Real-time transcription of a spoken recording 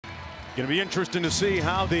Going to be interesting to see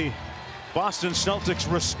how the Boston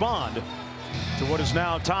Celtics respond to what is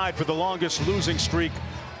now tied for the longest losing streak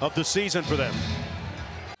of the season for them.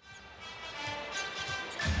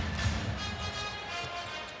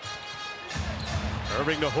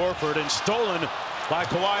 Irving to Horford, and stolen by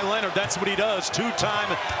Kawhi Leonard. That's what he does. Two-time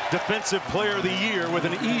Defensive Player of the Year with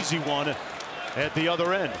an easy one at the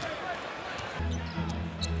other end.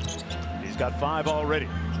 He's got 5 already.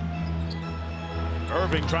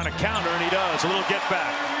 Irving trying to counter, and he does. A little get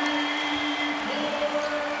back.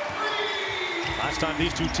 Last time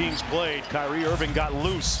these two teams played, Kyrie Irving got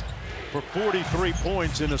loose for 43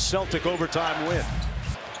 points in a Celtic overtime win.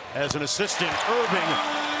 As an assistant,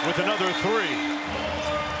 Irving with another 3.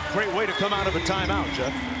 Great way to come out of a timeout,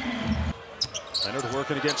 Jeff. Leonard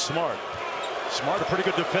working against Smart. Smart, a pretty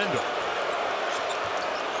good defender.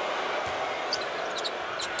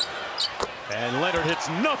 And Leonard hits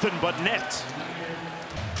nothing but net.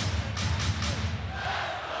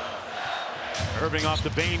 Irving off the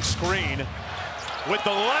Bain screen with the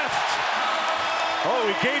left. Oh,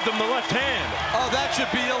 he gave them the left hand. Oh, that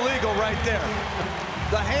should be illegal right there.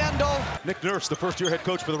 The handle. Nick Nurse, the first-year head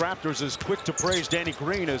coach for the Raptors, is quick to praise Danny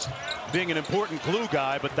Green as being an important glue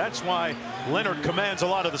guy, but that's why Leonard commands a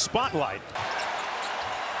lot of the spotlight.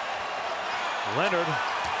 Leonard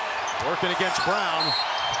working against Brown.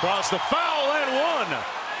 Draws the foul and one.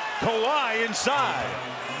 Kawhi inside.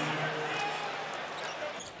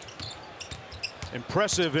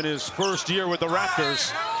 Impressive in his first year with the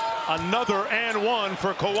Raptors. Another and one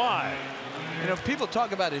for Kawhi. You know, people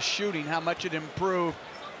talk about his shooting, how much it improved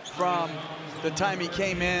from the time he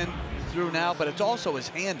came in through now, but it's also his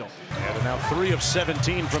handle. And now 3 of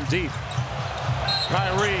 17 from deep.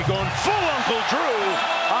 Kyrie going full Uncle Drew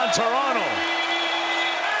on Toronto.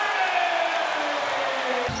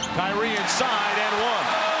 Kyrie inside and one.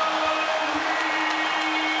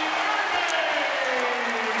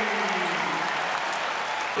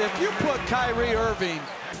 If you put Kyrie Irving,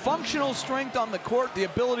 functional strength on the court, the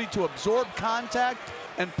ability to absorb contact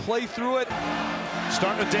and play through it.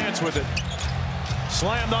 Starting to dance with it.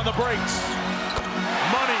 Slammed on the brakes.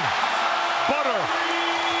 Money. Butter.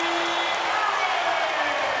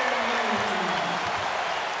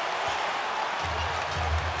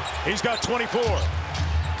 He's got 24.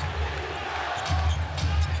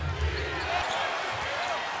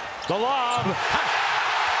 The lob.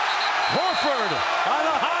 Horford on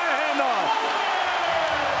a high handoff.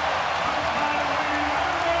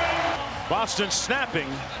 Boston snapping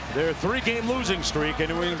their 3-game losing streak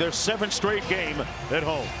and winning their 7th straight game at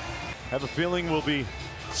home. Have a feeling we'll be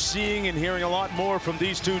seeing and hearing a lot more from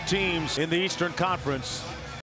these two teams in the Eastern Conference